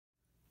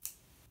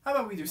How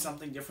about we do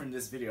something different in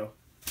this video?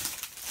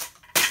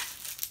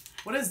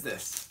 What is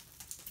this?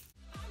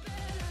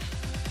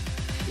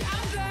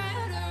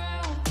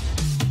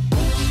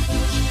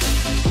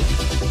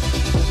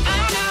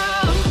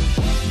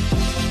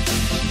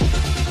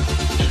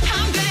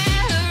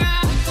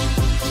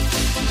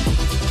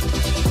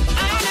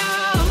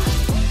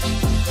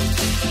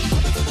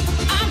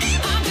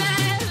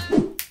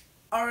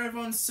 Alright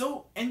everyone,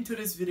 so into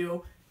this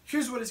video,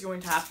 here's what is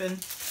going to happen.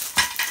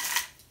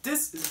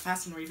 This is a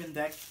Fasen Raven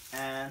deck,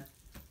 and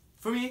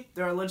for me,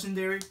 they're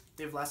legendary.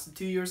 They've lasted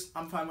 2 years,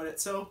 I'm fine with it.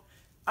 So,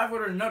 I've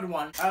ordered another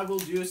one. I will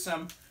do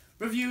some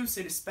reviews,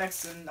 say the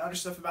specs and other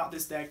stuff about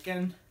this deck.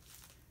 And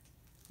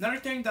another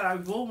thing that I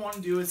will want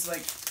to do is,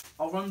 like,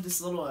 I'll run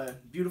this little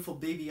beautiful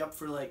baby up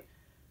for like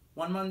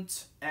 1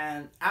 month.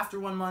 And after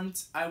 1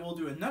 month, I will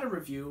do another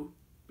review,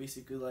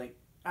 basically like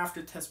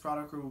after test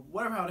product or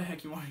whatever how the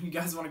heck you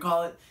guys want to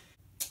call it.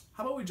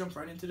 How about we jump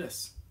right into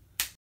this?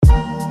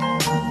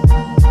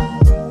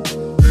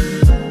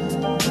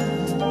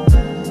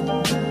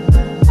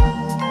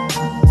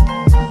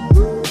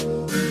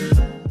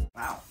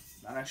 Wow,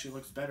 that actually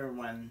looks better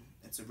when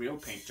it's a real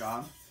paint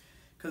job.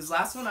 Because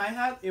last one I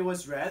had, it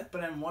was red,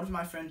 but then one of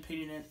my friends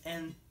painted it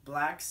in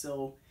black,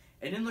 so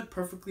it didn't look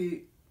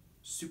perfectly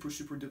super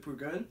duper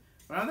good.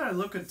 But now that I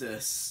look at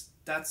this,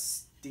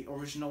 that's the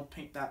original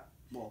paint that,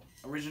 well,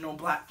 original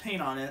black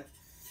paint on it,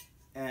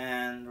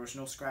 and there was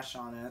no scratch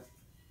on it.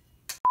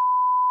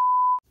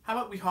 How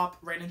about we hop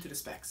right into the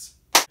specs?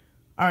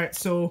 Alright,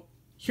 so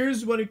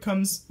here's what it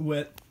comes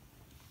with.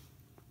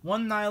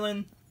 One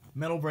nylon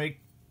metal brake.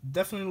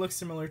 Definitely looks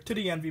similar to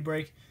the Envy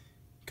brake.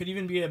 Could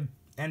even be a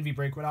Envy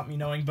brake without me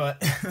knowing,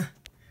 but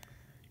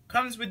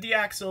comes with the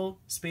axle,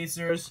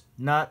 spacers,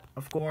 nut,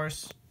 of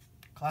course,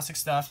 classic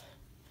stuff.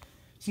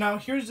 So now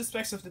here's the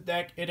specs of the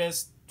deck. It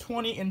is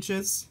 20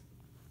 inches.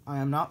 I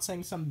am not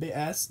saying some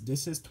BS.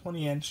 This is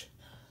 20 inch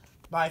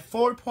by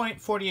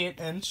 4.48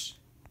 inch.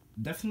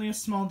 Definitely a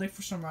small deck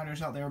for some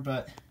riders out there,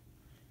 but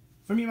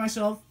for me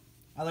myself,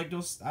 I like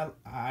those.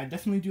 I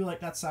definitely do like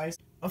that size.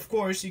 Of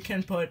course, you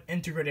can put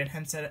integrated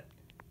headset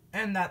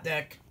in that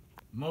deck.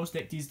 Most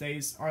decks these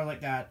days are like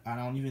that. I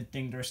don't even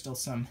think there's still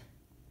some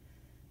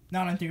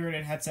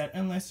non-integrated headset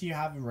unless you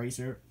have a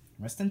Razer.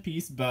 Rest in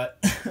peace.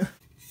 But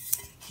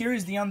here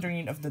is the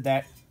underneath of the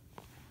deck.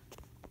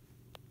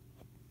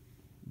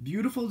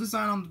 Beautiful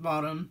design on the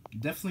bottom.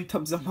 Definitely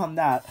thumbs up on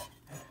that.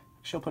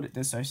 She'll put it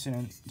this way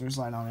soon. There's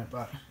light on it,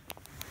 but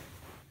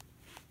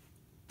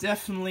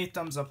definitely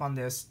thumbs up on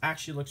this.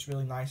 Actually looks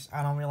really nice.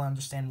 I don't really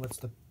understand what's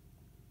the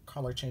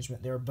color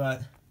changement there,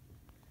 but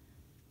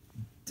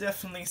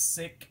definitely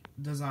sick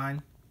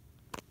design.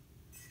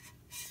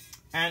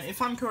 And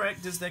if I'm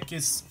correct, this deck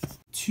is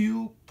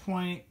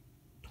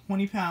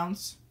 2.20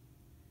 pounds.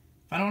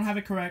 If I don't have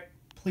it correct,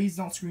 please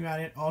don't scream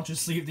at it. I'll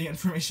just leave the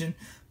information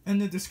in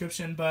the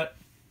description, but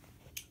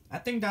I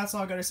think that's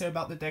all I gotta say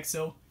about the deck.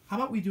 So how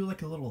about we do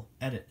like a little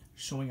edit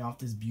showing off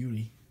this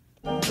beauty?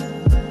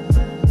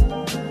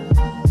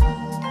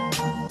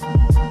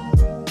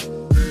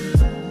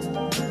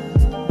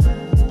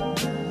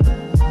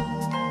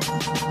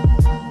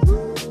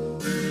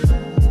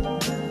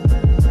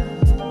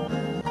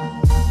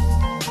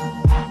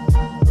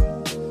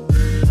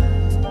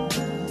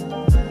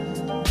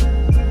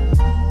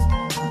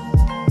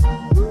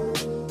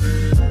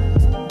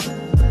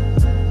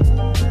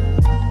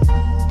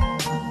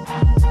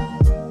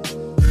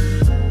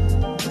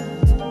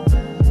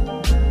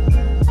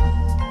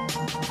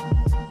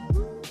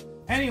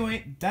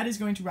 Anyway, that is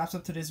going to wrap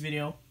up to this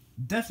video.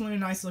 Definitely a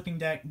nice looking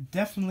deck.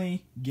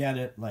 Definitely get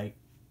it. Like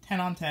 10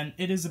 on 10.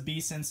 It is a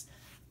beast since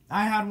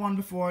I had one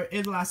before.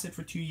 It lasted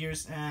for 2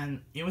 years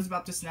and it was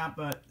about to snap,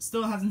 but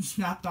still hasn't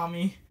snapped on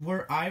me.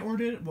 Where I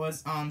ordered it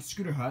was on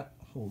Scooter Hut.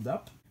 Hold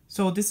up.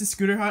 So this is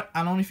Scooter Hut.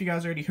 I don't know if you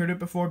guys already heard it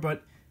before,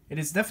 but it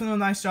is definitely a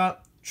nice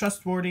shop.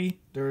 Trustworthy.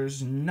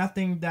 There's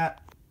nothing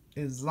that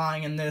is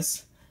lying in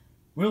this.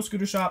 Real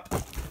scooter shop.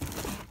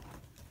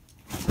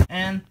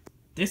 And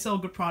they sell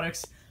good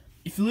products.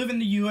 If you live in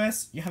the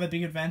US, you have a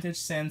big advantage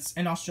since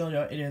in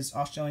Australia, it is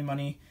Australian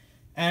money.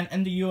 And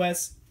in the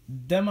US,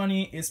 the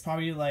money is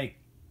probably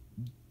like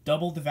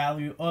double the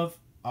value of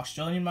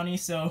Australian money.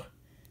 So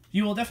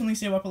you will definitely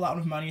save up a lot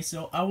of money.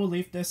 So I will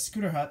leave the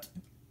Scooter Hut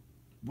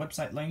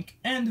website link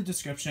in the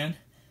description.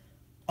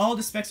 All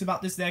the specs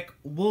about this deck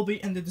will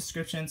be in the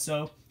description.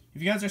 So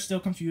if you guys are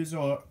still confused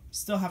or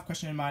still have a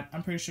question in mind,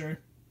 I'm pretty sure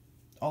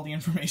all the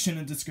information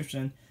in the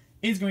description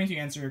is going to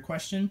answer your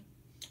question.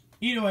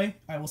 Either way,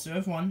 I will see you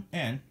everyone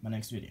in my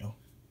next video.